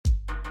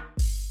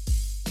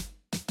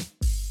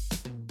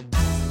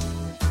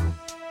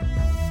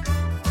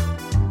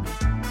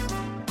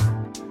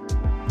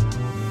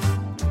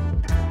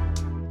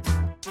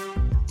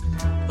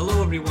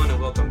everyone,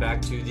 and welcome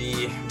back to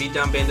the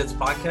Beatdown Bandits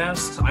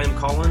podcast. I am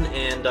Colin,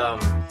 and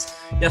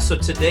so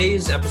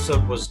today's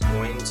episode was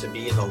going to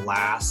be the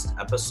last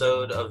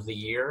episode of the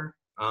year,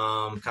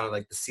 kind of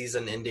like the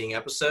season-ending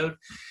episode,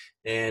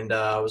 and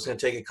I was going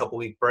to take a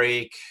couple-week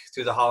break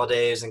through the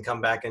holidays and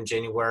come back in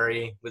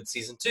January with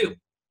season 2.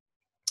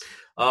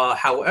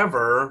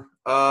 However,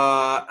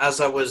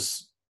 as I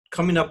was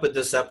coming up with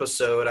this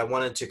episode, I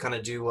wanted to kind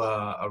of do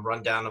a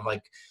rundown of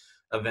like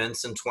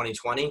events in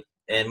 2020.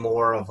 And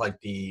more of like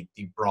the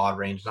broad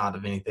range, not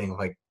of anything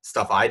like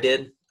stuff I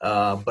did,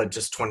 but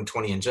just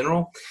 2020 in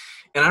general.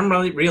 And I'm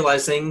really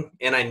realizing,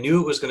 and I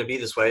knew it was going to be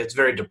this way, it's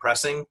very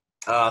depressing.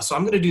 So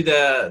I'm going to do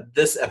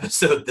this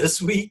episode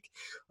this week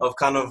of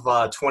kind of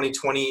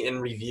 2020 in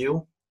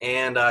review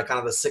and kind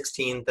of the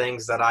 16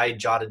 things that I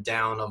jotted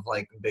down of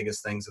like the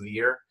biggest things of the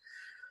year.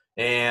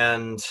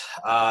 And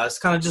it's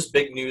kind of just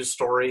big news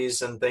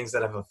stories and things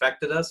that have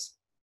affected us.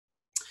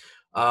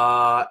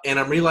 And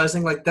I'm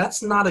realizing like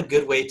that's not a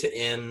good way to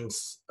end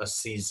a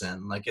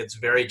season. Like it's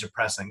very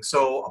depressing.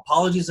 So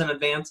apologies in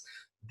advance.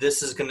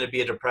 This is going to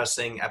be a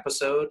depressing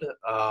episode,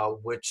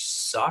 which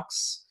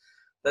sucks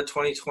that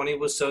 2020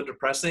 was so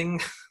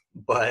depressing,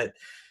 but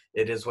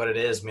it is what it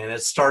is, man.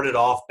 It started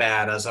off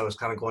bad as I was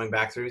kind of going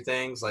back through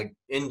things. Like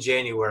in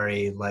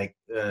January, like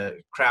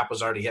crap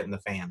was already hitting the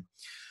fan.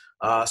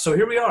 So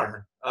here we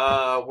are.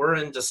 We're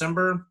in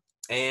December,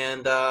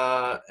 and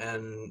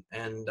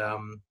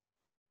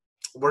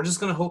we're just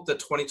going to hope that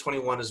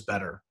 2021 is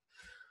better,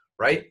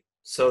 right?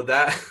 So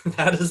that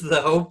is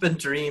the hope and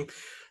dream.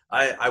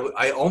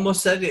 I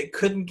almost said it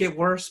couldn't get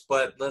worse,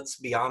 but let's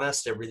be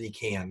honest, it really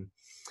can.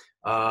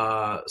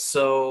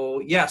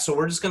 So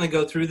we're just going to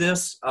go through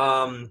this.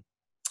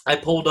 I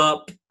pulled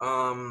up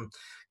kind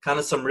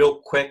of some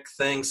real quick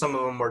things. Some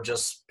of them were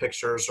just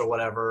pictures or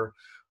whatever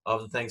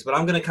of the things, but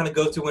I'm going to kind of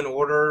go through in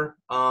order.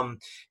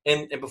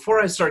 And before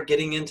I start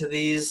getting into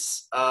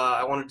these,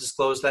 I want to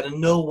disclose that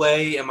in no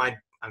way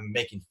I'm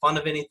making fun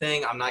of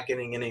anything. I'm not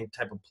getting any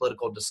type of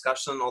political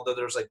discussion, although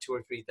there's like 2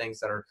 or 3 things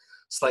that are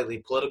slightly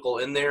political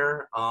in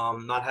there.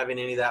 Not having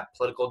any of that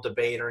political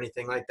debate or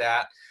anything like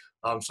that.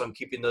 So I'm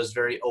keeping those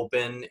very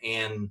open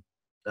and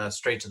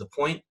straight to the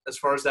point as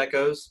far as that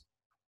goes.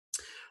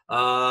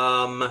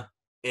 I'm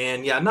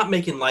not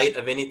making light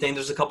of anything.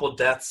 There's a couple of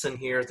deaths in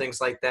here,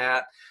 things like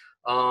that.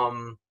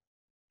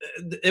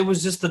 It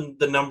was just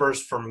the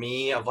numbers for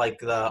me of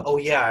like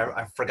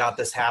I forgot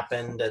this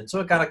happened. And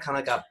so it kind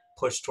of got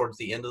pushed towards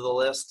the end of the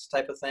list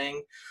type of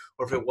thing,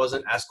 or if it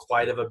wasn't as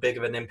quite of a big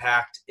of an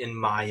impact in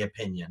my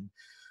opinion,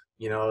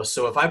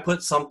 so if I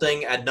put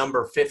something at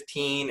number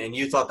 15 and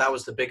you thought that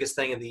was the biggest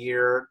thing of the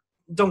year,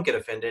 don't get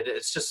offended.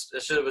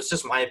 It was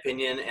just my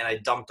opinion, and I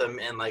dumped them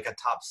in like a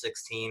top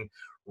 16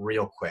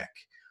 real quick.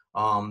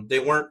 I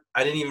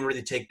didn't even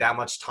really take that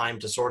much time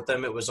to sort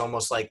them. It was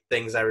almost like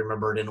things I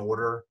remembered in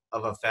order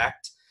of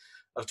effect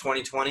of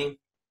 2020.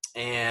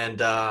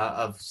 And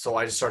so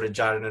I just started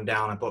jotting them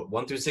down. I put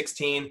 1 through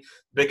 16.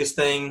 Biggest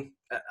thing,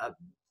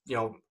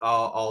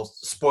 I'll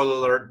spoiler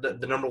alert.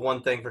 The number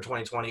one thing for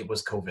 2020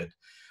 was COVID,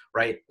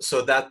 right?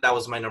 So that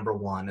was my number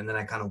one, and then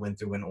I kind of went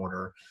through in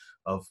order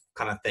of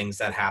kind of things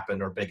that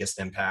happened or biggest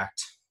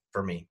impact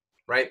for me,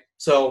 right?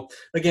 So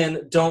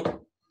again,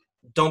 don't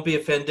be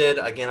offended.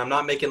 Again, I'm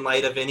not making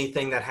light of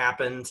anything that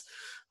happened.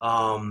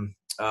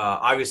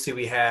 Obviously,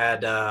 we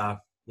had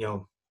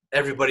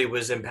everybody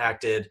was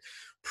impacted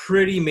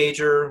pretty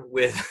major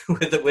with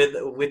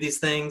these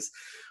things.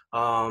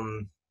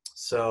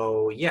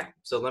 So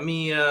let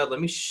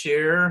me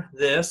share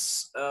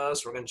this. So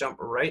we're gonna jump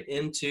right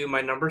into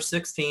my number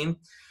 16.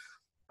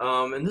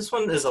 And this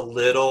one is a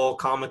little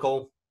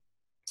comical.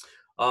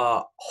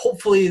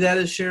 Hopefully that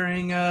is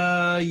sharing.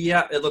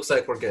 It looks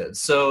like we're good.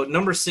 So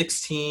number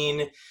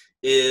 16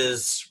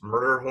 is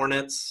murder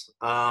hornets.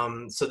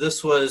 So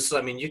this was,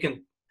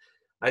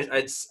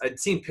 I'd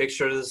seen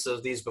pictures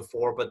of these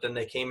before, but then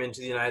they came into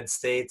the United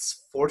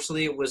States.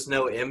 Fortunately, it was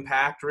no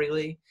impact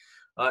really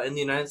in the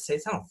United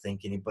States. I don't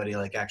think anybody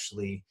like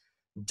actually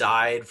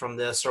died from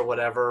this or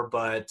whatever,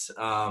 but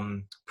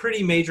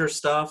pretty major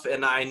stuff.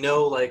 And I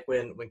know like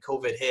when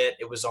COVID hit,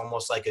 it was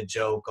almost like a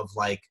joke of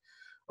like,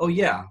 oh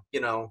yeah,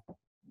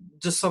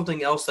 just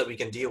something else that we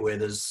can deal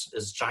with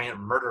is giant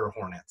murder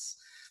hornets.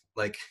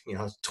 Like,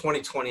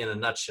 2020 in a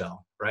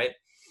nutshell, right?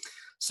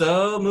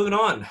 So moving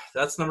on,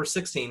 that's number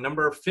 16.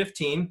 Number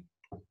 15,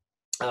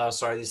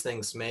 sorry, these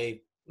things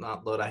may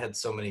not load. I had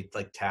so many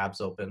like tabs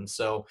open.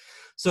 So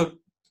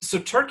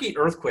Turkey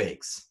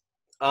earthquakes.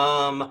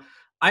 I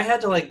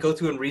had to like go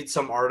through and read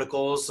some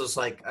articles as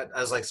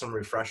some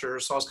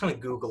refreshers. So I was kind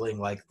of Googling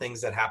like things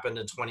that happened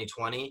in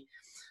 2020.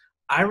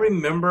 I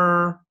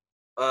remember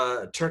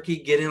Turkey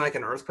getting like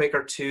an earthquake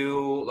or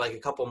two like a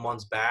couple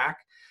months back.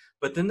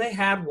 But then they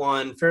had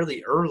one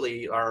fairly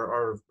early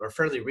or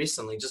fairly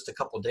recently, just a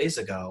couple days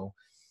ago.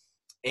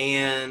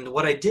 And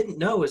what I didn't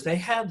know is they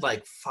had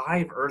like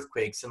 5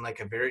 earthquakes in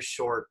like a very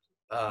short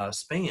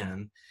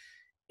span.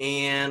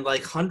 And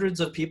like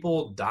hundreds of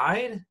people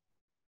died.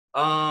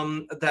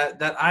 Yeah,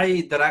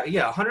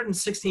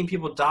 116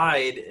 people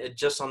died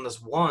just on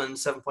this one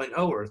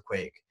 7.0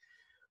 earthquake.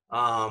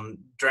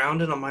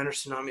 Drowned in a minor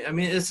tsunami. I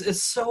mean,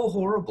 it's so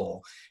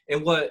horrible.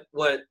 And what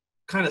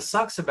kind of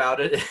sucks about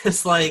it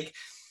is like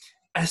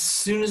as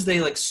soon as they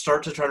like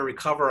start to try to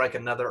recover, like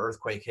another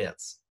earthquake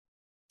hits.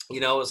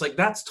 It's like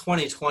that's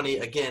 2020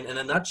 again in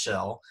a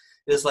nutshell.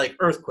 Is like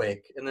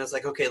earthquake, and then it's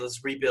like, okay,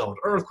 let's rebuild.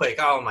 Earthquake.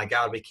 Oh my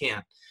God, we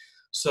can't.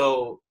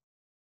 So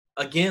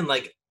again,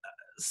 like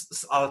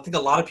I think a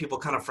lot of people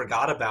kind of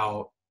forgot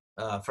about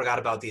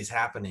these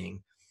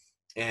happening,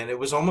 and it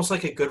was almost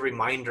like a good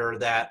reminder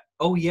that,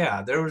 oh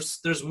yeah,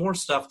 there's more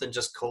stuff than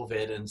just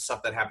COVID and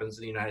stuff that happens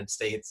in the United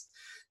States.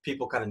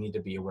 People kind of need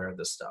to be aware of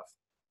this stuff.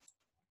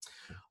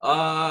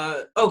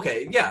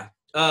 Okay, yeah.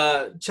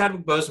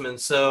 Chadwick Boseman.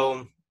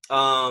 So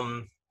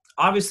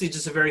obviously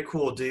just a very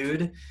cool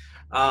dude.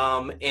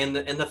 And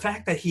the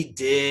fact that he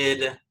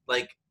did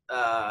like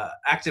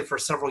acted for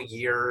several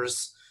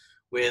years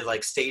with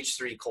like stage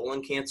 3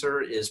 colon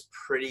cancer is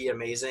pretty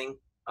amazing.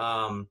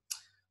 I'm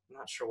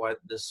not sure why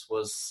this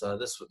was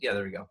yeah,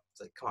 there we go.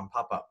 It's like, come on,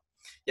 pop up.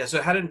 Yeah, so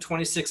I had it in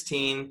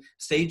 2016,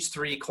 stage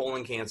 3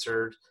 colon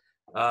cancer.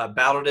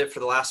 Battled it for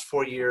the last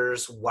 4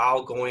 years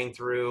while going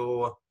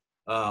through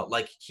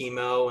like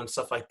chemo and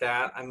stuff like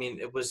that. I mean,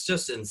 it was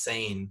just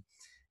insane.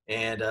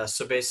 And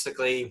so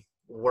basically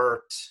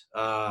worked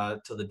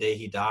till the day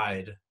he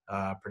died,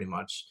 pretty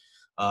much.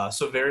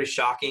 So very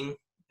shocking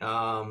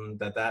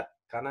that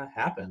kind of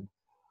happened.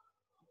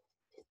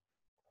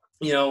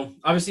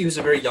 Obviously he was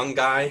a very young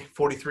guy,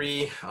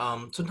 43,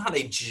 so not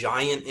a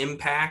giant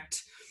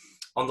impact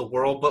on the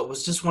world, but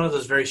was just one of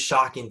those very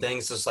shocking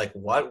things. Just like,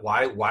 what,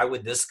 why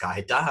would this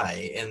guy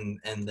die? And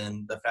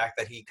then the fact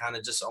that he kind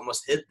of just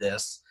almost hid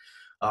this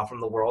from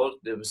the world.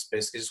 It was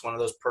basically just one of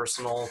those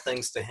personal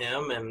things to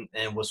him,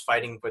 and was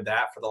fighting for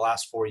that for the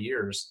last 4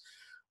 years.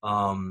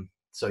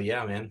 So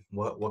yeah, man,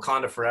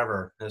 Wakanda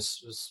forever.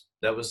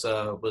 That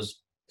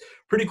was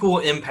pretty cool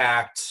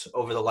impact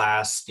over the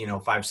last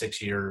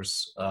 5-6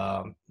 years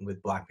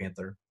with Black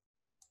Panther.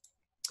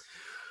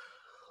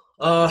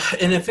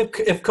 And if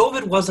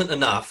COVID wasn't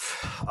enough,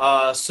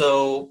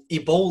 so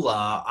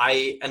Ebola,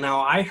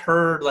 I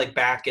heard like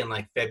back in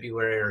like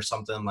February or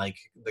something, like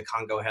the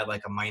Congo had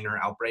like a minor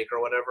outbreak or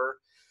whatever.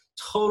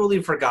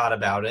 Totally forgot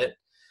about it.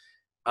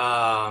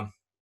 Uh,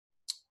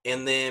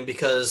 and then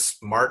because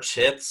March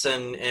hits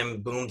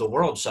and boom, the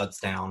world shuts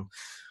down.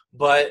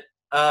 But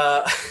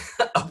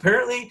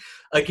apparently,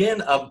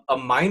 again, a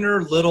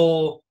minor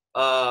little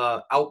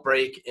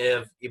outbreak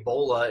of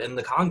Ebola in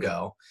the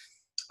Congo,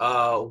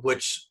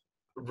 which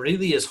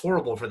really is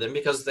horrible for them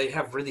because they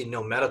have really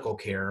no medical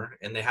care,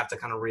 and they have to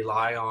kind of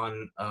rely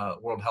on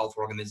World Health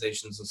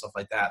Organizations and stuff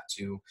like that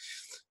to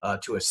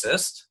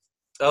assist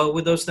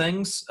with those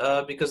things,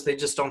 because they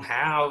just don't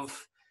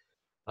have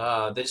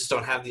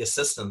the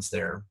assistance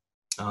there.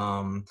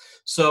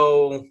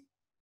 So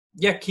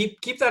yeah,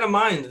 keep that in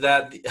mind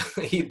that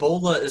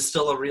Ebola is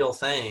still a real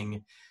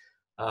thing,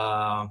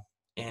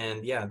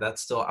 and yeah,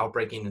 that's still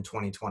outbreaking in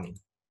 2020.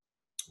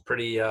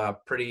 Pretty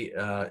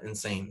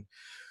insane.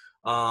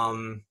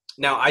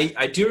 Now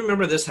I do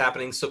remember this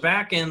happening. So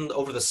back in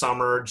over the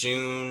summer,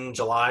 June,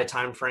 July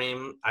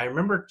timeframe, I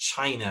remember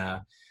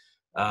China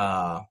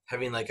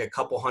having like a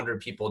couple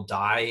hundred people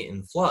die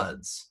in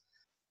floods,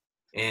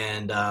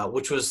 and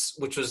which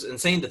was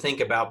insane to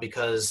think about,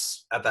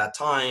 because at that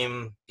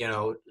time,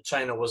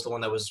 China was the one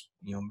that was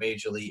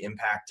majorly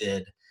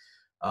impacted,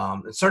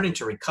 and starting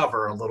to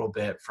recover a little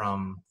bit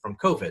from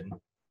COVID,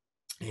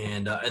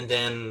 and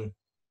then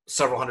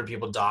several hundred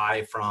people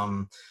die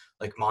from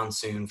like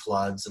monsoon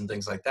floods and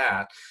things like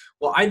that.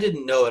 Well, I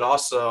didn't know it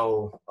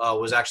also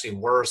was actually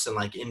worse in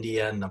like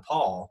India and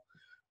Nepal.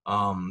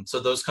 So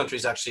those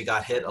countries actually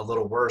got hit a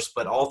little worse,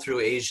 but all through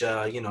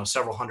Asia,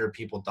 several hundred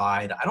people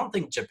died. I don't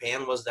think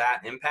Japan was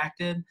that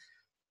impacted,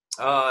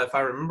 if I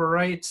remember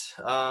right.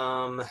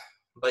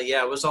 But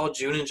yeah, it was all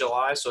June and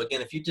July. So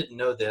again, if you didn't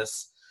know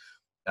this,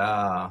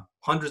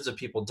 hundreds of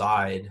people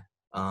died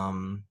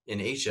in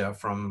Asia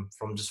from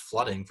just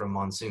flooding from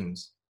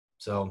monsoons.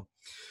 So,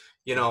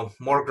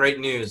 more great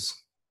news.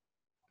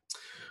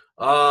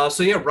 So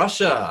yeah,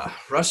 Russia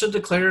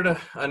declared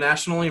a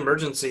national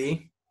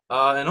emergency,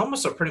 and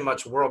almost a pretty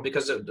much world,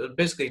 because it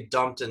basically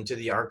dumped into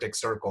the Arctic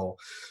Circle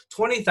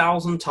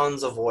 20,000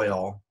 tons of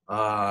oil,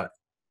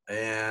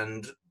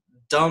 and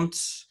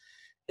dumped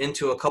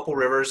into a couple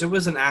rivers. It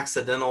was an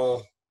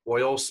accidental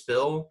oil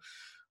spill,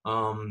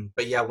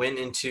 but yeah, went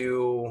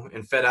into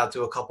and fed out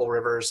to a couple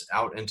rivers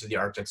out into the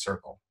Arctic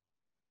Circle.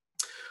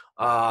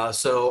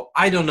 So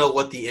I don't know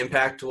what the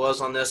impact was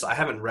on this. I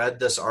haven't read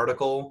this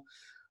article,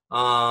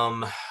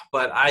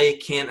 but I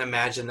can't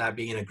imagine that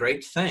being a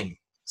great thing.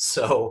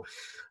 So,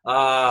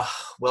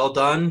 well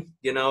done.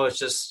 It's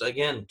just,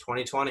 again,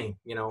 2020,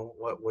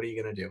 what are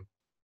you going to do?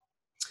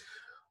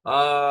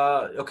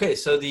 Okay.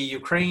 So the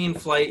Ukraine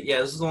flight,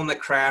 yeah, this is the one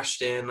that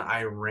crashed in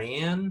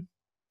Iran.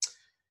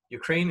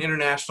 Ukraine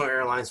International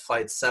Airlines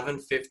flight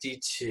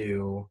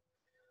 752.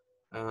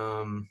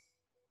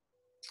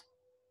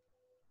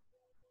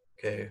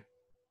 Okay.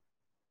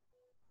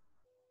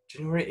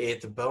 January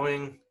 8th, the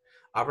Boeing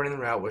operating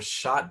route was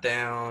shot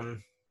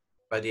down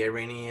by the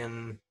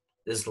Iranian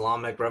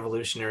Islamic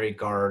Revolutionary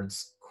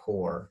Guards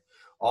Corps.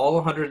 All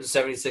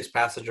 176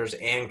 passengers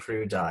and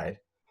crew died.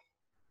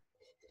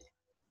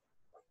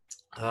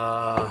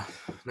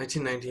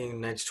 1919,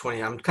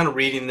 1920. I'm kind of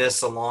reading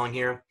this along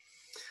here.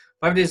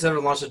 5 days after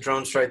launched a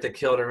drone strike that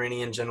killed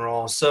Iranian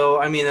general. So,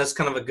 I mean, that's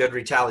kind of a good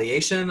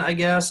retaliation, I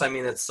guess. I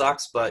mean, it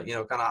sucks, but,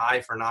 kind of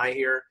eye for an eye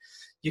here.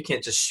 You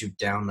can't just shoot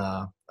down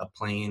a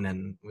plane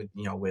and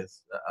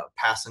with a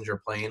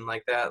passenger plane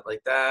like that,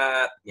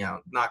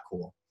 not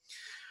cool.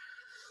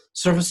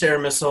 Surface-to-air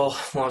missile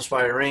launched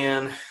by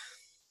Iran.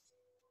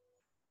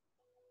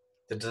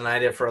 They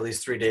denied it for at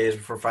least 3 days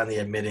before finally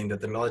admitting that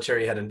the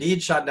military had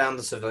indeed shot down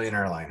the civilian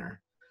airliner.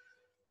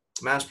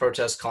 Mass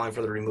protests calling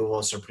for the removal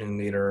of Supreme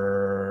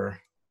Leader.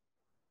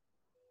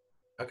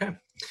 Okay,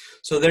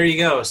 so there you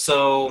go.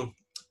 So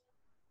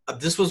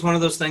this was one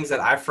of those things that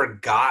I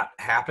forgot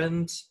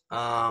happened.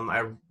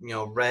 I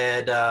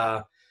read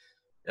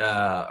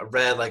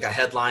like a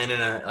headline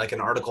in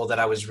an article that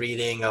I was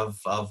reading of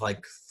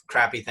like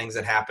crappy things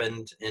that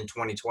happened in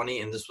 2020,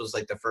 and this was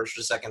like the first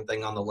or second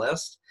thing on the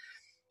list.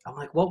 I'm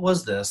like, what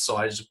was this? So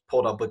I just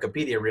pulled up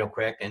Wikipedia real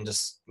quick and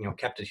just,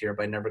 kept it here,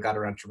 but I never got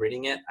around to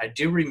reading it. I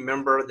do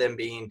remember them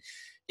being,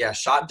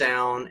 shot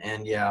down,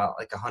 and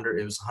like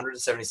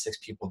 176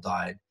 people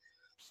died.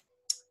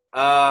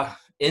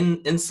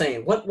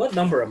 Insane. What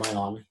number am I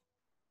on?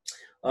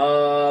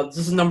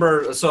 This is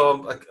number,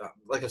 so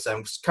like I said,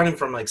 I'm cutting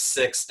from like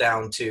 6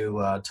 down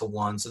to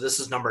 1. So this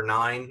is number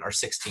 9, or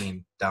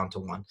 16 down to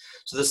 1.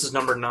 So this is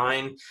number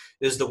 9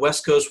 is the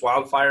West Coast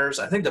wildfires.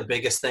 I think the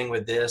biggest thing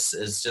with this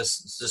is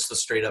just the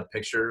straight up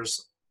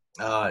pictures.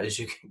 Is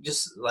you can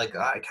just like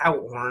how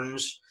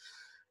orange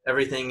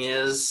everything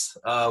is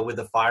with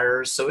the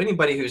fires. So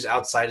anybody who's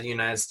outside of the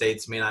United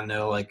States may not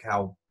know like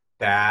how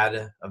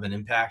bad of an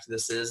impact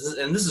this is.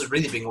 And this has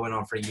really been going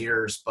on for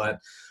years, but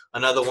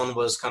another one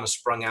was kind of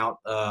sprung out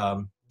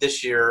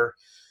this year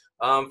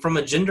from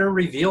a gender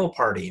reveal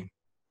party,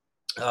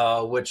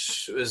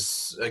 which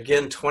was,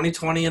 again,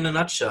 2020 in a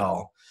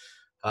nutshell.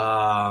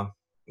 Ended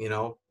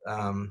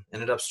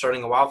up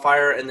starting a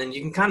wildfire. And then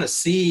you can kind of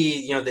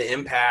see, the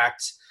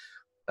impact,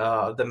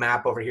 the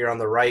map over here on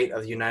the right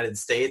of the United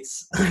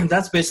States.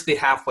 That's basically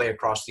halfway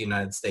across the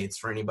United States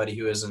for anybody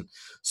who isn't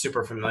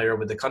super familiar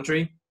with the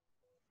country.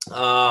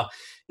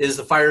 Is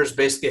the fires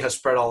basically have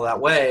spread all that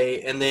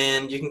way, and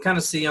then you can kind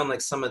of see on like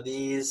some of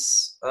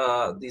these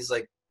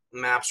like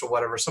maps or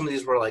whatever, some of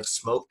these were like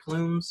smoke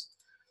plumes.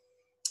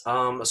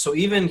 So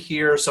even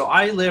here, so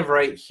I live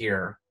right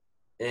here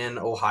in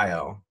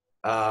Ohio.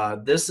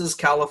 This is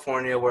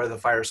California where the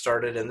fire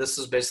started, and this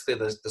is basically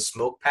the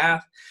smoke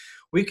path.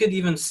 We could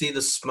even see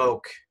the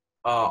smoke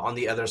on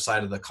the other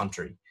side of the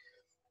country.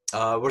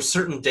 Were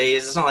certain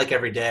days, it's not like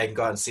every day I can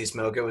go out and see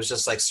smoke. It was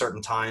just like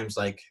certain times,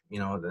 like,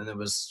 and it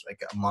was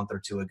like a month or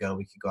two ago,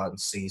 we could go out and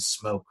see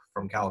smoke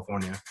from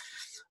California.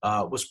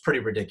 It was pretty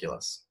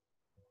ridiculous.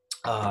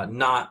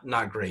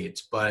 Not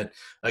great, but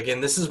again,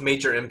 this is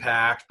major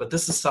impact, but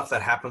this is stuff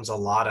that happens a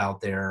lot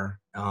out there.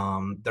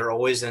 They're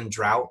always in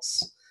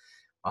droughts,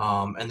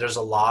 and there's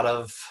a lot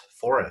of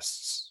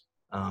forests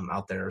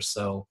out there.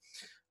 So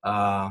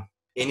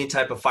any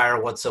type of fire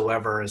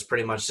whatsoever is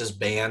pretty much just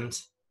banned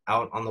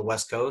out on the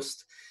West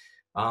Coast,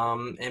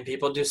 and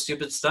people do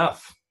stupid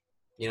stuff.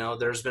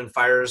 There's been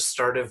fires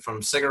started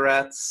from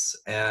cigarettes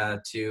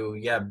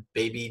to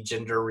baby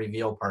gender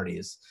reveal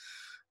parties.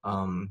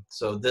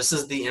 So this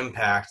is the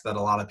impact that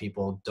a lot of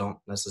people don't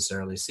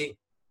necessarily see.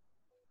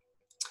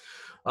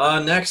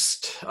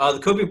 Next,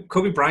 the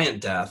Kobe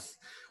Bryant death.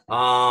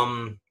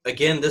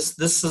 Again, this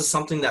is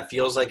something that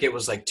feels like it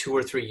was like 2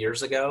 or 3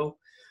 years ago.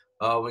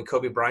 When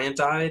Kobe Bryant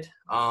died,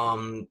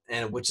 and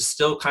which is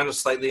still kind of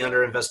slightly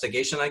under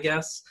investigation, I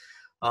guess.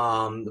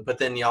 But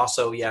then he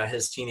also,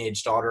 his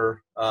teenage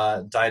daughter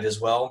died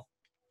as well.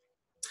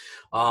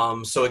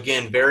 So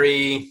again,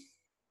 very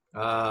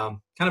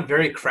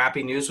very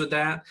crappy news with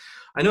that.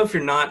 I know if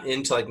you're not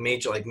into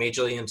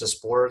majorly into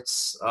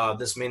sports,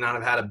 this may not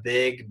have had a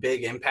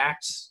big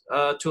impact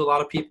to a lot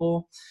of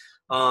people.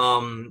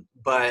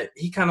 But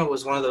he kind of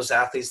was one of those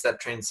athletes that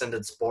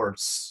transcended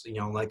sports,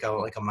 like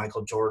a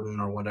Michael Jordan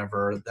or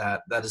whatever,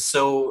 that is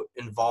so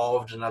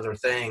involved in other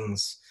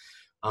things.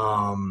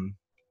 So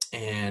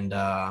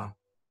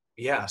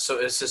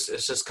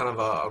it's just kind of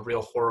a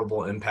real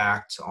horrible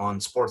impact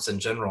on sports in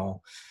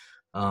general.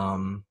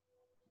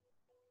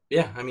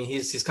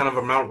 He's kind of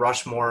a Mount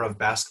Rushmore of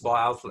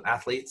basketball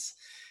athletes.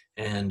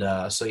 And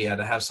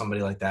to have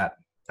somebody like that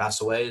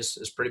pass away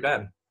is pretty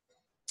bad.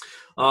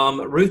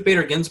 Ruth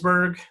Bader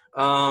Ginsburg,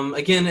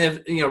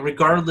 again,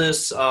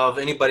 regardless of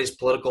anybody's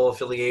political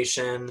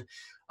affiliation,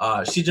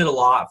 she did a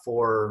lot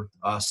for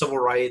civil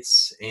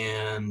rights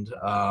and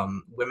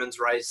women's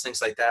rights,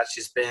 things like that.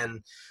 She's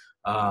been,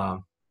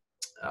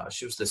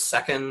 she was the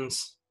second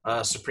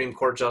Supreme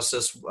Court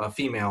justice,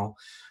 female,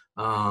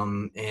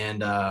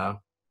 and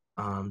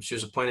she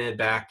was appointed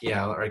back,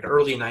 like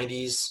early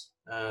 90s.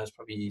 It's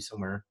probably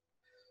somewhere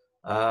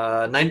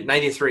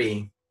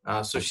 93.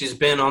 So she's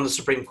been on the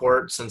Supreme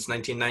Court since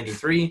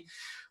 1993.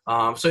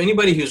 So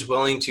anybody who's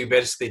willing to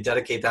basically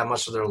dedicate that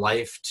much of their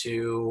life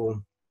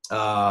to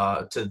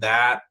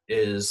that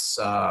is,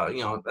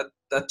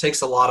 that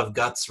takes a lot of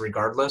guts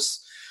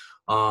regardless.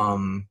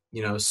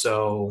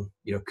 So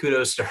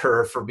kudos to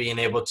her for being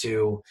able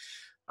to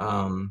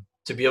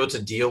be able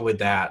to deal with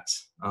that,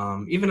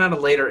 even at a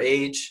later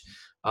age.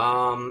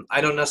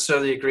 I don't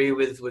necessarily agree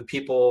with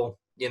people,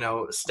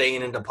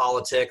 staying into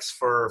politics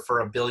for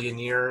a billion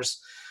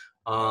years.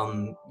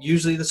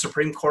 Usually the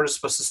Supreme Court is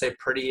supposed to stay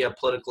pretty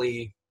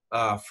politically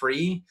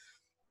free.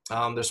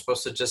 They're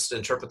supposed to just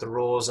interpret the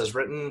rules as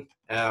written,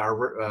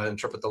 or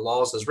interpret the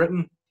laws as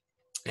written.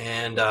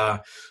 And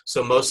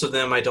so most of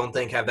them, I don't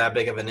think, have that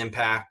big of an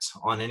impact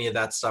on any of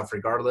that stuff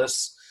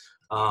regardless.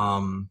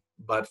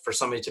 But for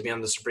somebody to be on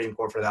the Supreme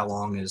Court for that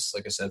long is,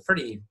 like I said,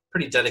 pretty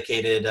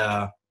dedicated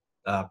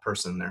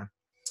person there.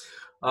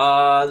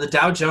 The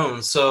Dow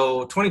Jones.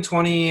 So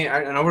 2020,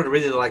 and I would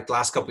really like the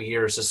last couple of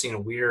years, just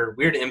seeing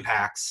weird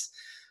impacts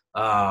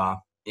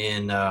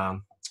in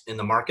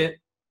the market.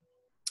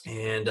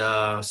 And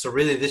so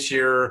really this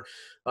year,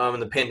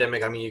 in the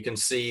pandemic, I mean, you can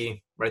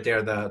see right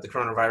there, the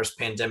coronavirus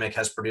pandemic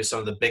has produced some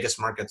of the biggest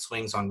market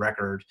swings on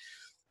record.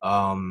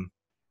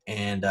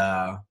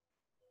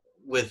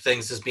 With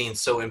things as being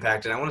so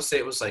impacted, I want to say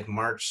it was like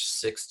March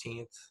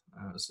 16th.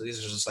 So these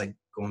are just like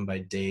going by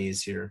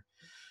days here.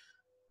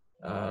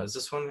 Is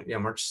this one? Yeah,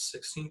 March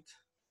 16th.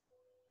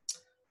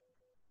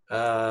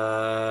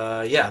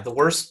 The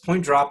worst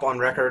point drop on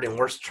record and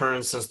worst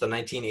turn since the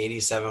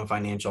 1987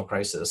 financial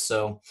crisis.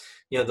 So,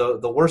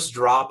 the worst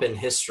drop in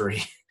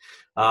history,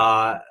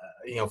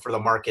 for the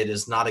market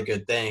is not a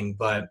good thing.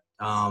 But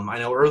I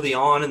know early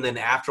on and then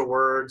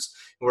afterwards,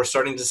 we're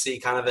starting to see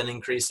kind of an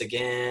increase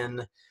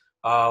again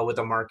with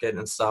the market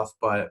and stuff.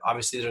 But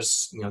obviously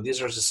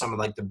these are just some of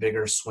like the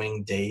bigger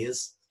swing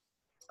days.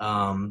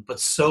 But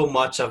so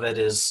much of it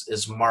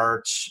is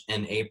March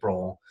and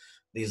April,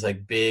 these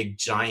like big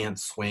giant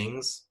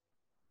swings.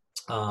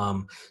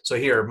 So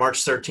here,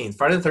 March 13th,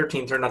 Friday the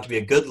 13th turned out to be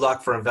a good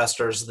luck for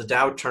investors. The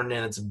Dow turned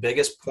in its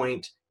biggest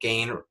point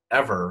gain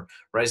ever,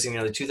 rising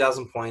nearly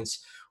 2,000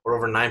 points or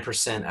over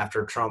 9%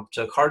 after Trump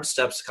took hard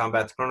steps to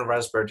combat the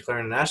coronavirus by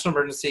declaring a national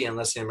emergency and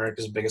listing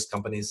America's biggest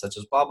companies such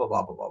as blah, blah,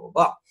 blah, blah, blah, blah,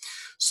 blah.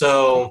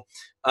 So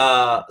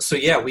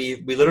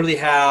we literally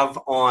have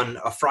on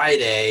a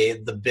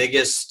Friday the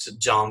biggest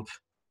jump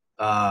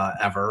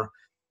ever.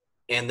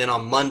 And then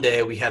on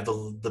Monday, we have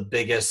the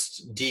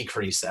biggest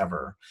decrease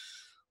ever.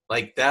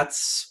 Like,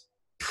 that's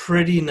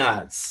pretty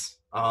nuts.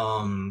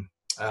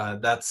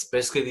 That's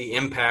basically the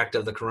impact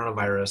of the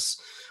coronavirus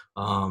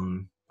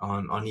on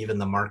even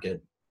the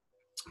market.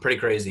 Pretty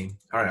crazy.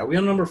 All right, are we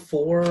on number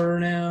 4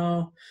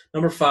 now?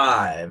 Number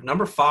 5,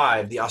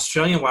 the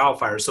Australian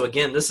wildfires. So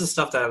again, this is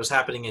stuff that was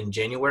happening in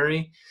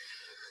January.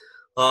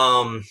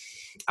 I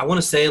want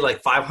to say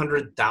like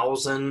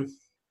 500,000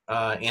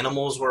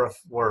 animals were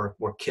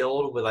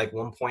killed, with like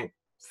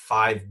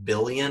 1.5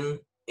 billion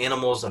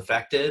animals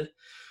affected.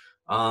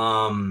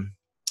 Not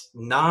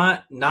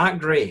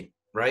great,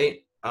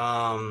 right?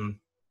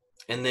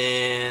 And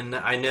then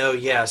I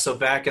know, so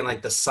back in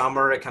like the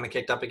summer, it kind of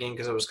kicked up again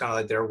because it was kind of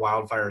like their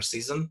wildfire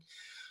season.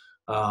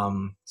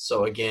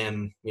 So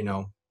again,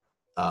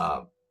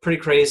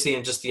 pretty crazy,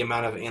 and just the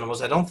amount of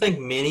animals. I don't think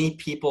many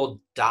people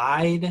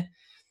died.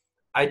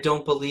 I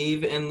don't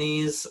believe in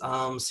these.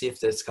 See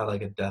if it's got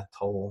like a death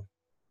toll.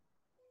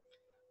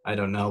 I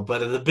don't know, but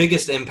the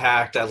biggest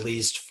impact, at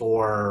least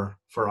for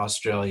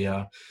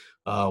Australia,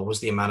 was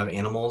the amount of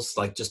animals,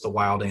 like just the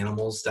wild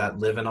animals that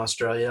live in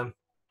Australia.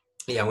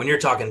 Yeah, when you're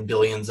talking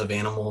billions of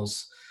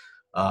animals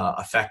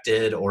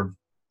affected or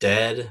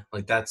dead,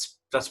 like that's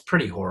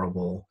pretty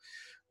horrible.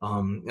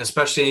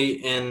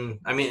 Especially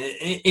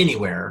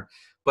anywhere,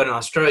 but in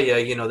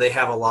Australia, they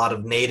have a lot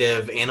of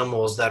native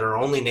animals that are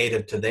only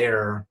native to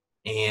there,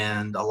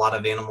 and a lot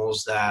of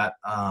animals that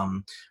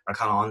are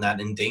kind of on that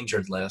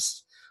endangered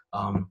list.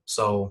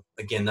 So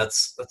again,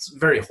 that's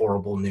very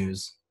horrible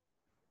news.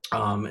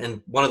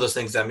 And one of those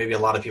things that maybe a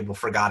lot of people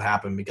forgot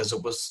happened because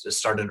it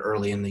started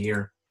early in the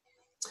year.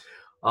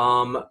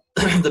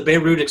 The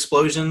Beirut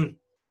explosion.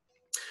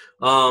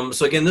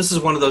 So again, this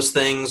is one of those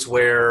things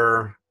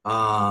where,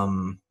 how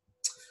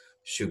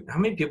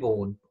many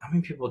people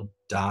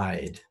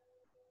died?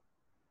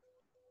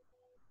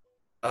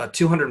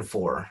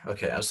 204.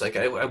 Okay. I was like,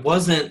 I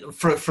wasn't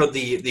for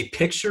the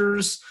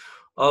pictures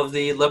of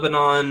the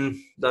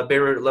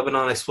Beirut,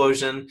 Lebanon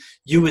explosion,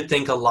 you would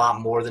think a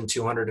lot more than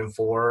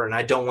 204. And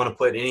I don't want to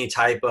put any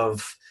type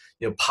of,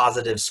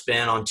 positive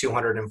spin on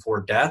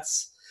 204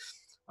 deaths.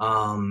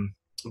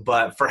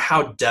 But for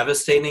how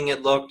devastating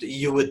it looked,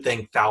 you would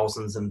think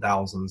thousands and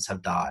thousands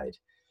have died.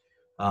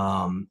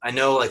 I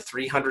know like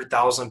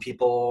 300,000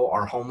 people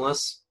are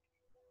homeless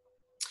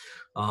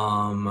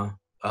from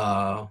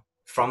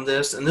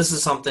this. And this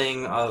is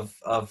something of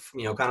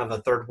kind of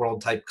a third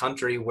world type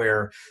country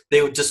where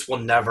they will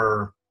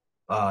never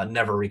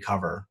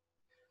recover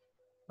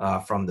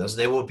from this.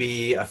 They will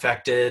be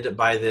affected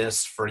by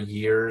this for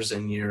years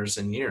and years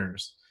and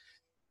years.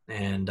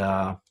 And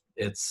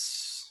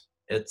it's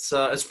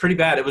pretty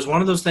bad. It was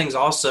one of those things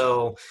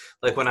also,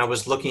 like when I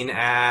was looking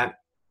at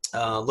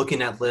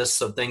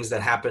lists of things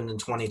that happened in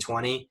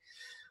 2020,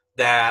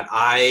 that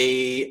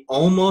I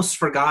almost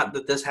forgot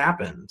that this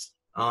happened.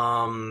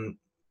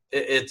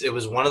 It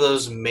was one of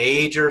those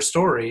major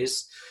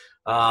stories.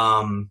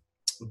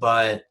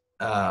 But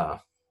I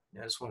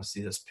just want to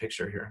see this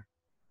picture here.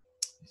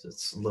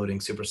 It's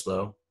loading super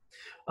slow.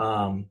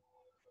 One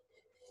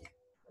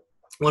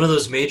of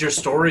those major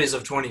stories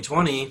of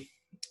 2020.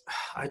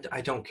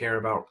 I don't care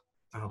about.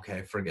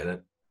 Okay, forget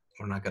it.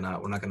 We're not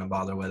gonna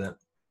bother with it.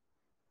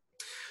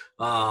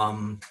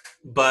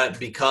 But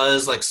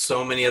because like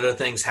so many other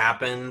things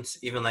happened,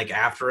 even like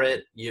after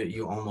it,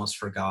 you almost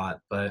forgot.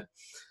 But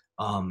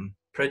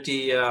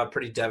pretty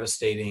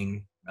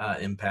devastating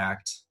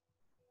impact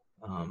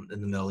in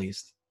the Middle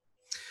East.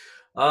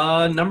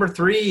 Number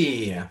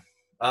 3,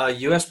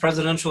 U.S.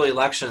 presidential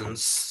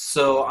elections.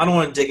 So I don't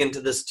want to dig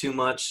into this too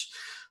much,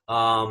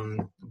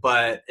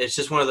 but it's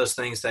just one of those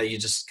things that you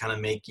just kind of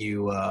make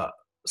you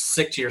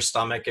sick to your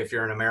stomach if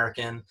you're an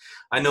American.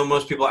 I know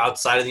most people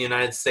outside of the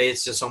United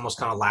States just almost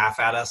kind of laugh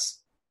at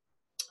us,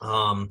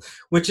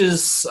 which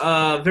is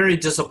very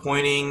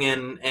disappointing.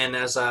 And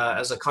as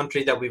a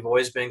country that we've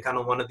always been kind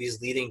of one of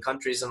these leading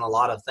countries in a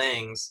lot of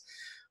things,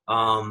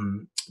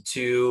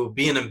 to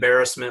be an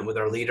embarrassment with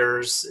our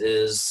leaders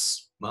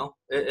is, well,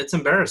 it's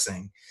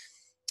embarrassing.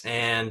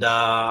 And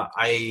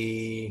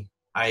I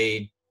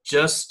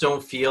just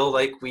don't feel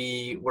like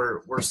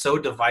we're so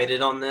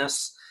divided on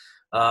this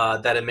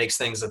that it makes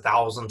things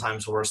 1,000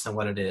 times worse than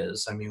what it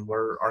is. I mean,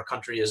 our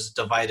country is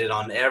divided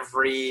on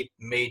every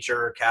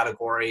major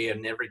category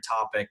and every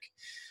topic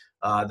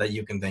that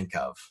you can think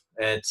of.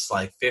 It's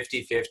like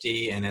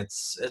 50-50, and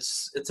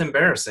it's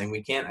embarrassing.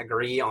 We can't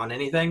agree on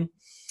anything.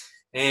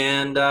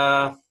 And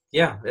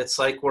yeah, it's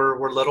like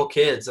we're little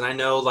kids. And I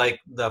know,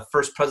 like, the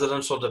first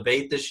presidential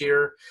debate this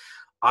year,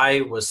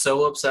 I was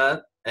so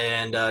upset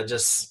and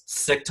just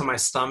sick to my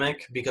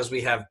stomach because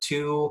we have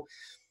two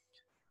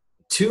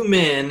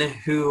men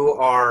who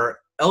are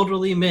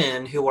elderly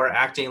men who are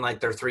acting like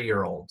they're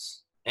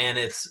 3-year-olds. And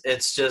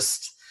it's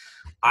just,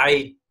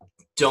 I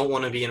don't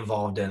want to be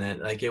involved in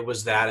it. Like, it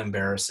was that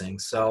embarrassing.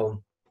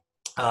 So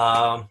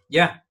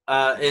yeah,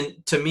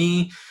 and to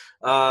me,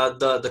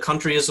 the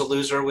country is a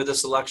loser with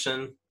this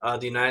election.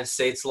 The United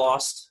States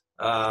lost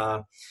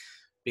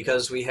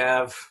because we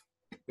have,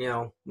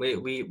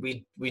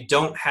 we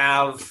don't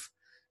have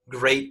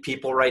great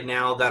people right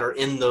now that are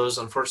in those.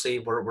 Unfortunately,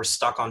 we're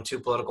stuck on 2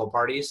 political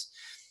parties,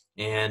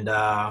 and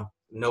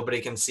nobody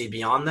can see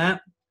beyond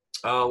that,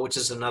 which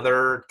is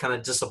another kind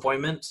of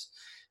disappointment.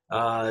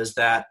 Is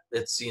that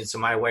it's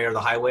my way or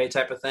the highway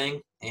type of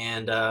thing,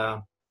 and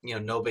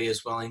nobody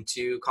is willing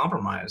to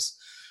compromise.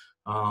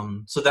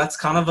 So that's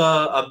kind of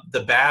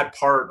the bad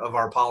part of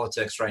our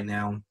politics right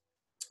now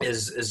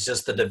is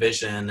just the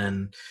division,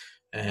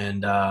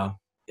 and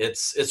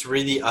it's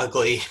really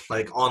ugly,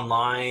 like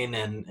online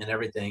and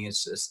everything.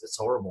 It's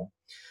horrible.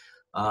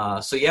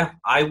 So yeah,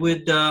 I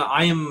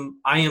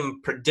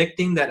am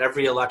predicting that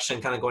every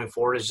election kind of going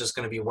forward is just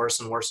going to be worse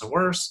and worse and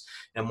worse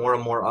and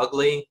more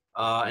ugly,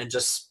 and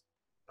just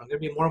I'm going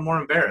to be more and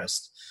more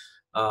embarrassed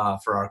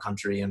for our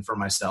country and for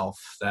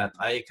myself that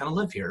I kind of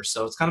live here.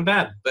 So it's kind of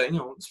bad, but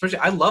especially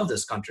I love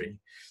this country,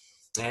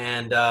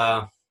 and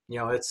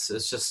it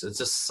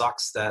just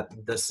sucks that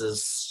this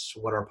is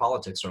what our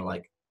politics are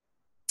like.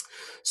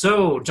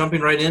 So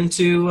jumping right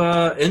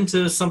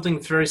into something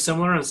very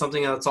similar and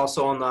something that's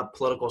also on the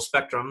political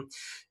spectrum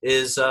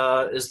is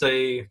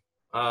the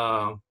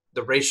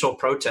racial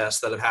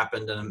protests that have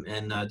happened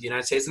in the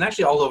United States and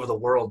actually all over the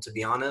world, to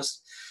be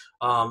honest.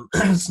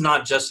 It's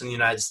not just in the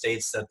United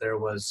States that there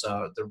was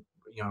the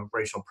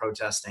racial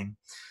protesting.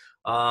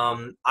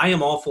 I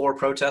am all for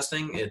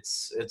protesting.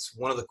 It's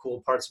one of the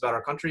cool parts about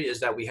our country is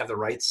that we have the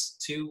rights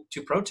to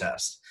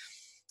protest.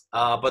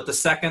 But the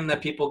second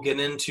that people get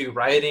into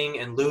rioting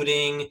and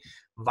looting,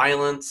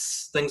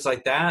 violence, things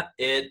like that,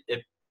 it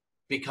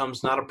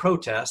becomes not a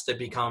protest. It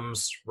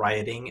becomes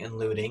rioting and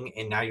looting,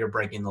 and now you're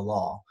breaking the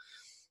law.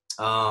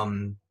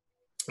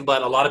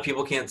 But a lot of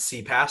people can't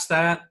see past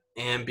that.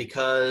 And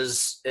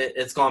because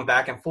it's gone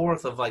back and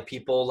forth of like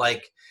people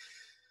like,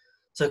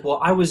 it's like, well,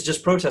 I was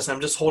just protesting. I'm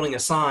just holding a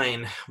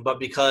sign. But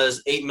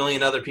because 8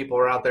 million other people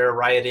are out there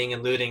rioting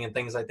and looting and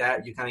things like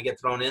that, you kind of get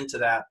thrown into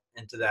that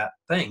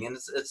thing. And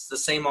it's the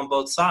same on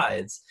both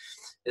sides.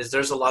 Is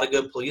there's a lot of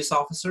good police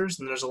officers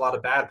and there's a lot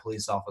of bad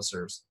police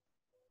officers.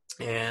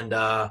 And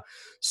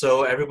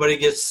so everybody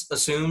gets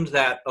assumed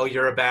that, oh,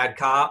 you're a bad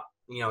cop.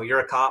 You're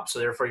a cop, so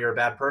therefore you're a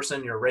bad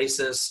person. You're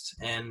racist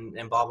and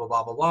blah, blah,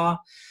 blah, blah, blah.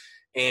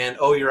 And,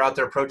 oh, you're out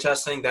there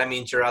protesting. That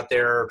means you're out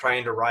there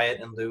trying to riot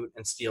and loot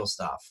and steal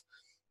stuff.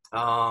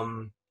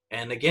 And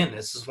again,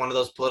 this is one of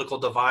those political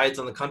divides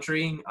in the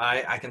country.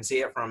 I can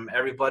see it from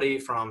everybody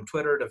from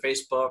Twitter to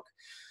Facebook,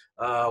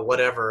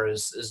 whatever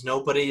is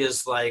nobody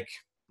is like,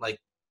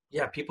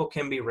 yeah, people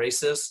can be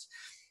racist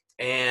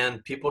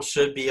and people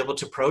should be able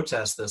to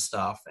protest this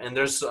stuff. And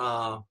there's,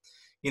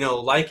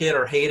 like it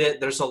or hate it,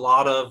 there's a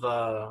lot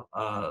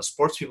of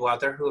sports people out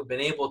there who have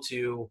been able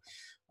to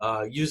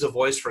use a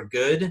voice for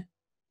good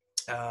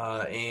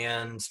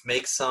and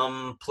make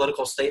some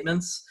political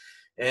statements,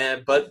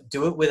 but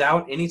do it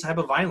without any type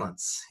of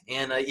violence.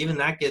 And even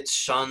that gets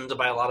shunned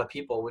by a lot of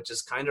people, which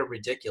is kind of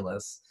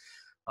ridiculous.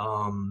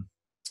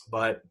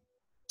 But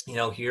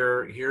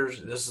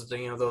here's this is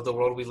the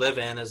world we live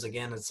in. Is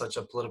again, it's such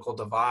a political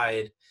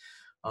divide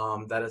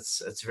that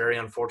it's very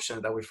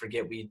unfortunate that we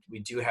forget we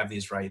do have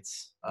these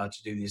rights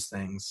to do these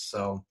things.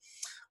 So.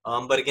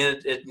 But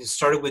again, it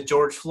started with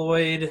George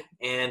Floyd,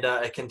 and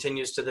it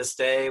continues to this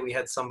day. We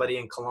had somebody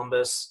in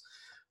Columbus.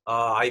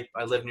 I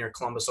live near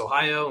Columbus,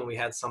 Ohio, and we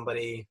had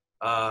somebody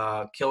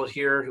killed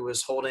here who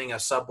was holding a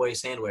Subway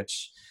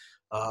sandwich.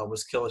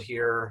 Was killed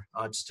here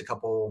just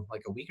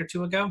a week or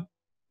two ago,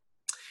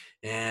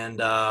 and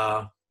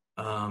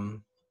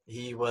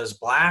he was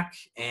black,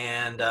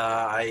 and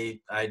I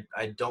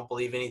don't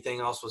believe anything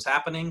else was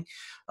happening.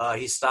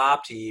 He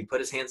stopped. He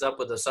put his hands up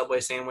with a Subway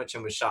sandwich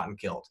and was shot and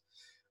killed.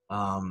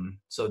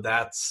 So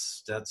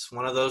that's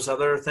one of those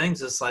other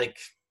things. It's like,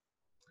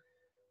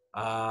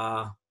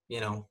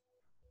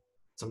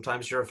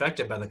 sometimes you're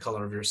affected by the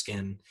color of your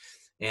skin.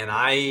 And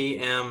I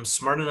am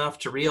smart enough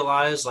to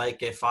realize,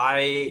 like, if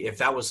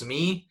that was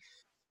me,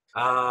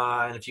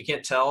 and if you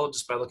can't tell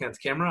just by looking at the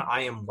camera,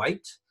 I am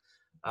white,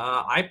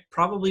 I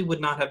probably would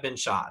not have been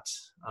shot.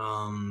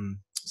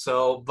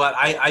 But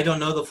I don't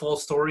know the full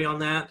story on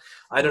that.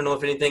 I don't know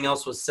if anything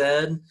else was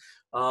said.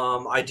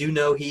 I do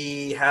know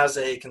he has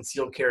a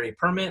concealed carry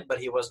permit, but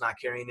he was not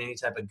carrying any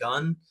type of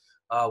gun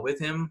with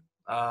him.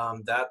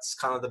 That's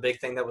kind of the big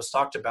thing that was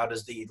talked about,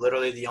 is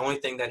literally the only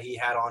thing that he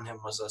had on him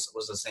was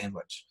a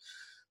sandwich.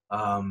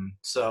 I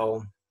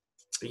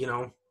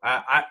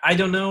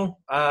don't know.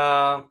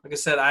 Like I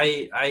said,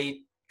 I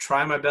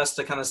try my best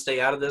to kind of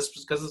stay out of this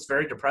because it's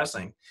very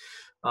depressing.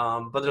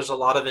 But there's a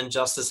lot of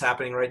injustice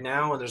happening right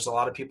now, and there's a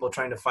lot of people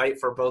trying to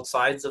fight for both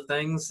sides of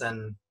things.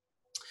 And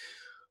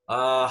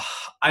I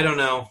don't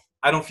know.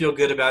 I don't feel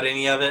good about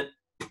any of it,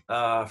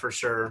 for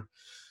sure.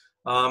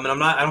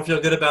 And I don't feel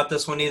good about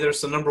this one either.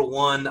 So number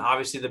one,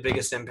 obviously the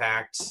biggest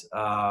impact,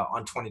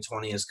 on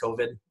 2020 is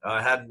COVID. It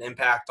had an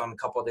impact on a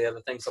couple of the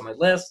other things on my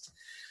list.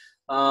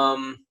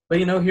 But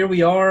here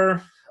we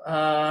are,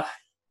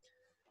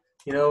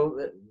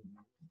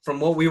 from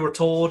what we were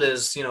told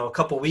is, a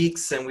couple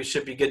weeks and we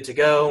should be good to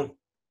go.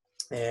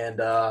 And,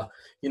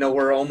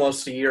 we're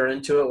almost a year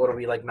into it. What are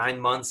we, like 9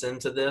 months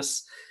into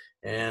this?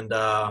 And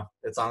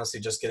it's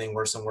honestly just getting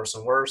worse and worse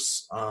and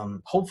worse.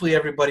 Hopefully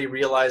everybody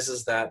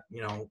realizes that,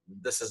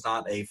 this is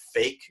not a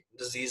fake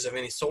disease of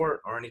any sort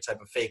or any type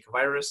of fake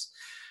virus.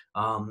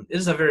 It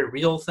is a very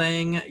real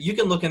thing. You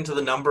can look into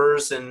the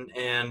numbers and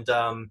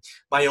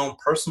my own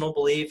personal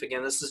belief,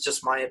 again, this is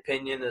just my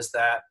opinion, is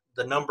that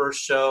the numbers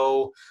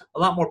show a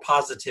lot more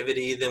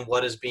positivity than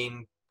what is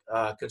being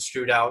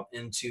construed out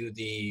into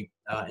the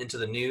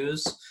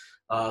news.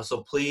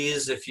 So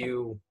please, if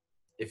you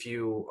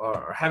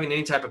are having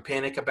any type of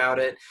panic about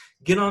it,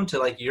 get onto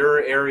like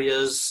your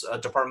area's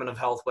Department of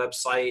Health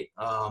website,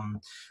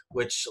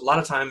 which a lot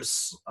of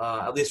times,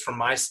 at least from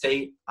my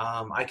state,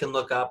 I can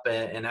look up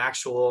an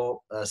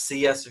actual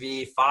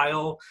CSV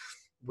file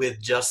with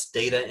just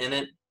data in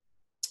it,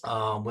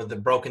 with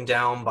it broken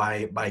down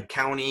by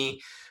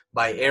county,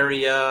 by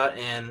area,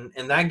 and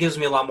that gives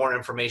me a lot more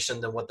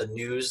information than what the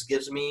news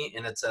gives me,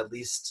 and it's at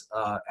least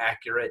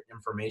accurate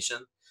information,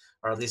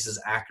 or at least as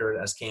accurate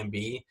as can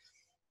be.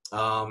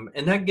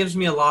 And that gives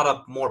me a lot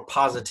of more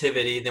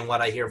positivity than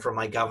what I hear from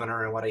my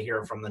governor and what I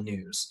hear from the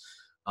news.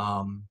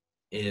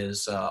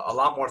 Is a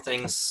lot more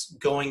things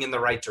going in the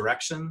right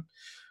direction.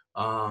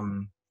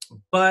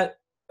 But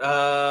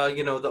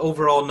the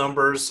overall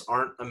numbers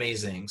aren't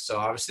amazing. So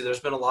obviously there's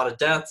been a lot of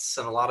deaths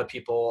and a lot of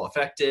people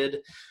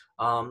affected.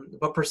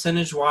 But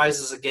percentage wise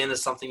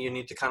is something you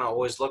need to kind of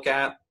always look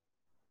at.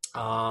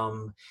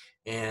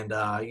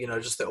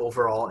 Just the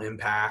overall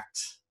impact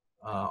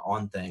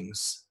on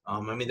things.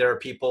 There are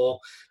people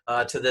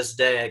to this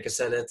day, like I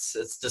said,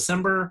 it's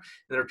December, and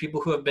there are people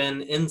who have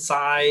been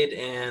inside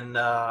and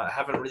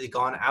haven't really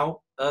gone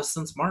out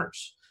since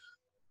March.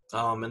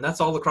 And that's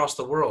all across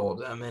the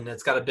world.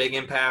 It's got a big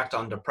impact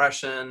on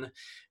depression,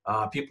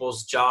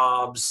 people's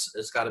jobs.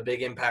 It's got a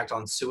big impact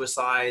on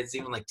suicides,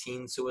 even like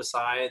teen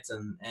suicides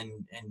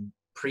and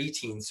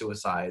preteen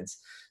suicides.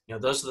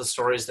 Those are the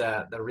stories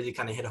that really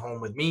kind of hit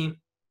home with me.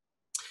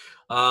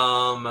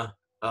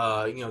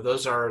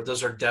 Those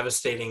are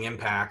devastating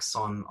impacts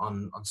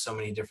on so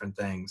many different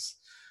things.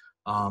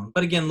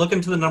 But again, look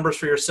into the numbers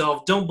for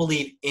yourself. Don't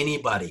believe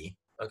anybody.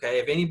 Okay.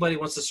 If anybody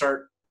wants to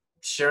start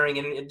sharing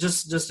it,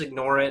 just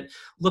ignore it.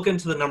 Look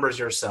into the numbers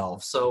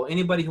yourself. So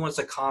anybody who wants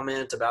to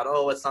comment about,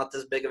 oh, it's not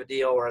this big of a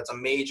deal or it's a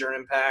major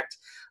impact,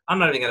 I'm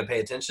not even going to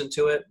pay attention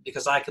to it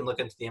because I can look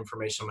into the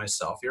information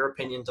myself. Your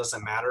opinion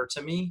doesn't matter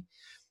to me.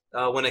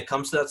 When it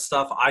comes to that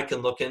stuff, I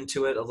can look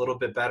into it a little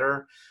bit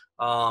better.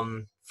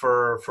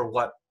 For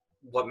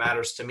what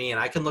matters to me, and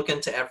I can look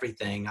into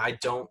everything. Like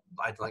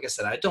I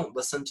said, I don't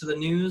listen to the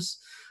news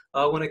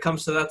when it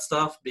comes to that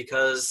stuff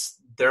because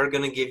they're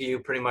going to give you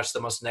pretty much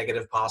the most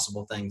negative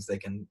possible things they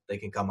can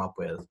come up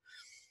with.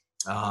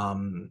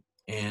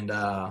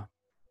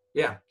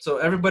 Yeah, so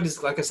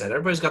everybody's, like I said,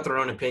 everybody's got their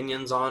own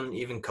opinions on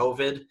even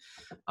COVID,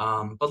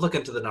 but look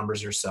into the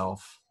numbers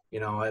yourself.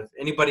 If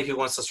anybody who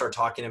wants to start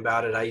talking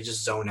about it, I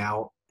just zone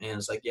out, and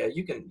it's like, yeah,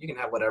 you can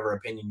have whatever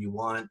opinion you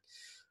want.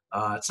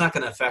 It's not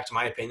going to affect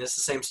my opinion. It's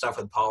the same stuff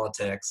with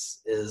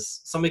politics.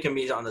 Is somebody can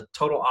be on the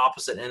total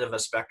opposite end of a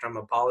spectrum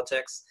of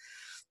politics.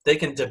 They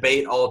can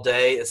debate all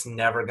day. It's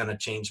never going to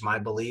change my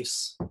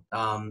beliefs.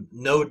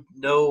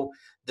 No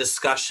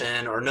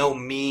discussion or no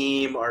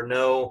meme or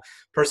no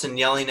person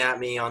yelling at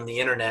me on the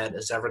internet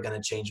is ever going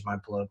to change my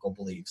political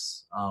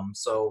beliefs.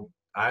 So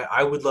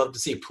I would love to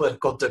see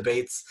political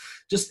debates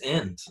just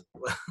end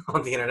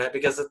on the internet,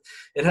 because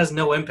it has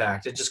no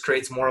impact. It just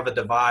creates more of a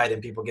divide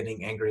and people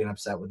getting angry and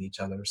upset with each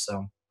other.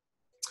 So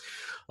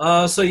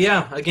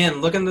yeah,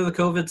 again, look into the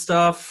COVID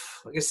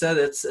stuff. Like I said,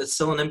 it's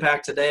still an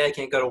impact today. I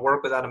can't go to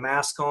work without a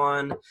mask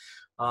on.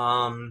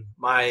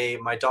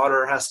 My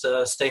daughter has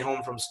to stay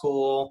home from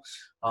school.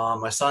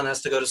 My son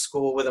has to go to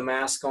school with a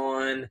mask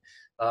on.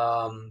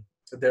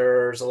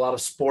 There's a lot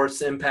of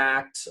sports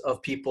impact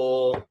of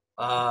people,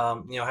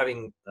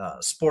 having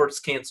sports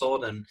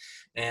canceled, and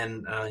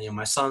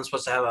my son's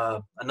supposed to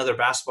have another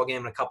basketball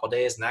game in a couple of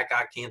days, and that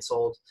got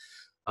canceled.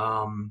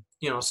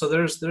 So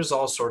there's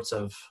all sorts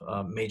of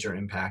major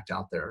impact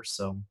out there.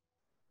 So,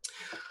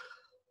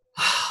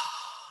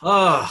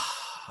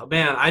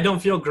 man, I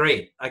don't feel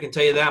great. I can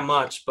tell you that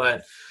much,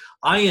 but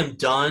I am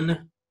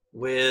done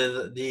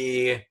with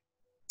the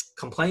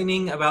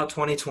complaining about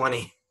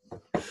 2020.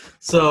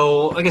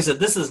 So, like I said,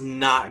 this is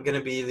not going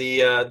to be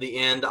the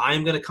end.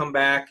 I'm going to come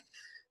back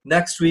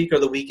next week or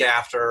the week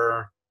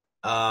after.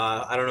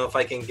 I don't know if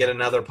I can get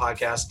another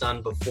podcast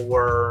done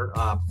before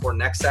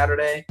next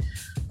Saturday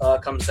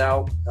comes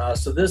out.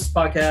 So this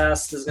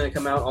podcast is going to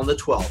come out on the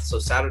 12th. So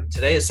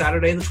today is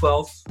Saturday the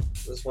 12th.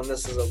 This is when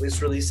this is at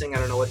least releasing. I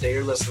don't know what day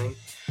you're listening.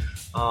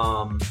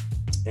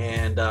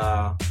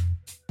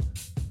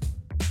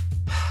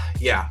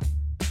 Yeah.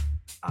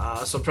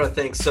 So I'm trying to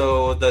think.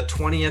 So the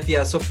 20th,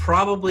 yeah. So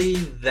probably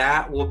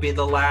that will be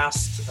the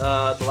last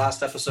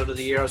episode of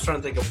the year. I was trying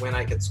to think of when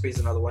I could squeeze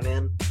another one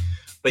in,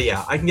 but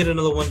yeah, I can get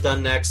another one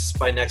done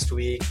by next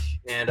week,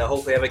 and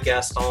hopefully have a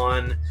guest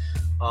on,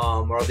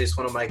 or at least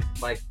one of my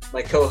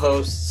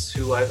co-hosts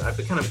who I've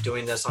been kind of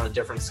doing this on a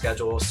different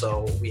schedule,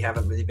 so we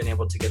haven't really been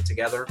able to get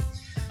together.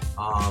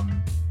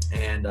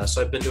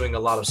 So I've been doing a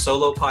lot of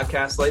solo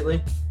podcasts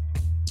lately.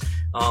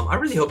 I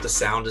really hope the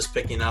sound is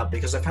picking up,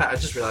 because I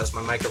just realized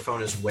my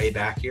microphone is way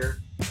back here.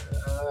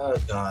 Oh,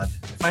 God.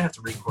 If I have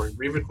to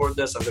re-record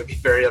this, I'm going to be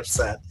very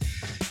upset.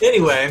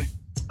 Anyway,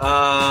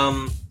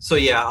 so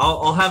yeah,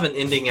 I'll have an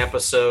ending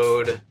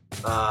episode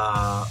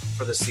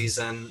for the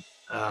season,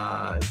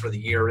 for the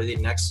year, really,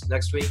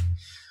 next week,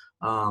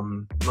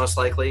 most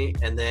likely.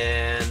 And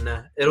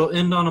then it'll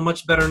end on a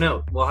much better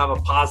note. We'll have a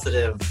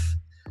positive...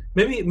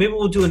 Maybe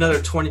we'll do another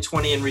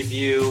 2020 in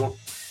review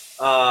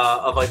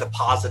of like the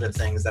positive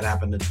things that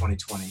happened in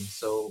 2020.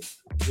 So,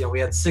 we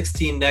had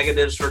 16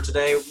 negatives for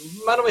today.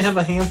 Why don't we have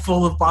a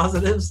handful of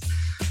positives?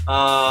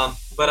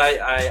 But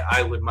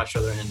I would much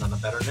rather end on a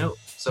better note.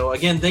 So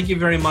again, thank you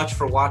very much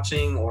for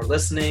watching or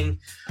listening.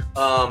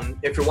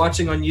 If you're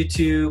watching on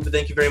YouTube,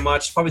 thank you very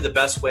much. Probably the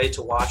best way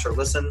to watch or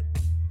listen.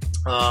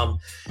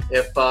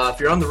 If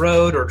you're on the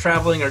road or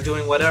traveling or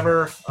doing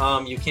whatever,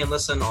 you can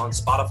listen on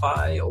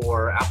Spotify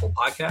or Apple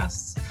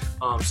Podcasts.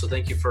 So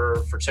thank you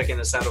for checking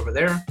us out over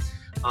there.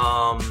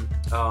 On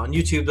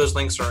YouTube, those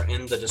links are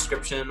in the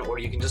description, or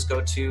you can just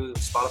go to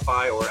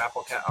Spotify or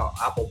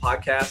Apple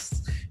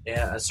Podcasts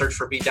and search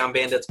for Beat Down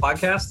Bandits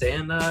podcast,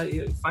 and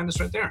you find us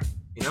right there.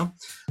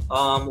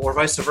 Or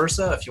vice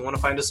versa. If you want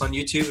to find us on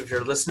YouTube, if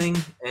you're listening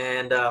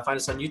and find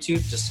us on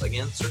YouTube, just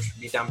again search for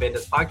Beat Down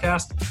Bandits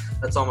podcast.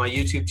 That's on my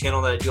YouTube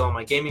channel that I do all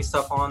my gaming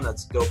stuff on.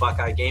 That's Go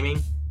Buckeye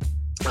Gaming.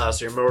 So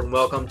you're more than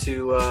welcome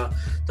to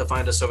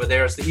find us over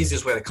there. It's the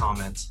easiest way to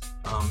comment.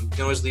 You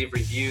can always leave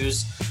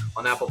reviews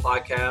on Apple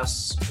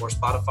Podcasts or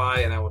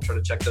Spotify, and I will try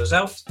to check those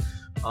out.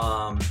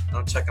 I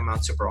don't check them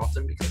out super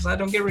often because I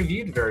don't get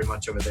reviewed very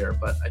much over there,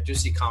 but I do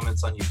see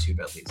comments on YouTube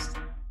at least.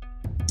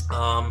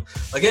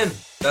 Again,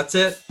 that's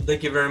it.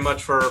 Thank you very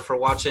much for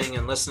watching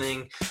and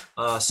listening.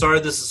 Sorry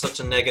this is such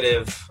a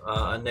negative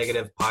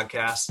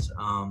podcast,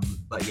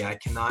 but yeah, I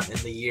cannot end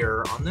the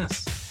year on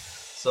this.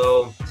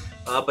 So,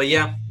 but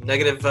yeah,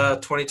 negative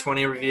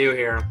 2020 review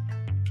here.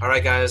 All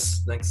right,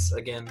 guys. Thanks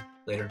again.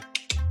 Later.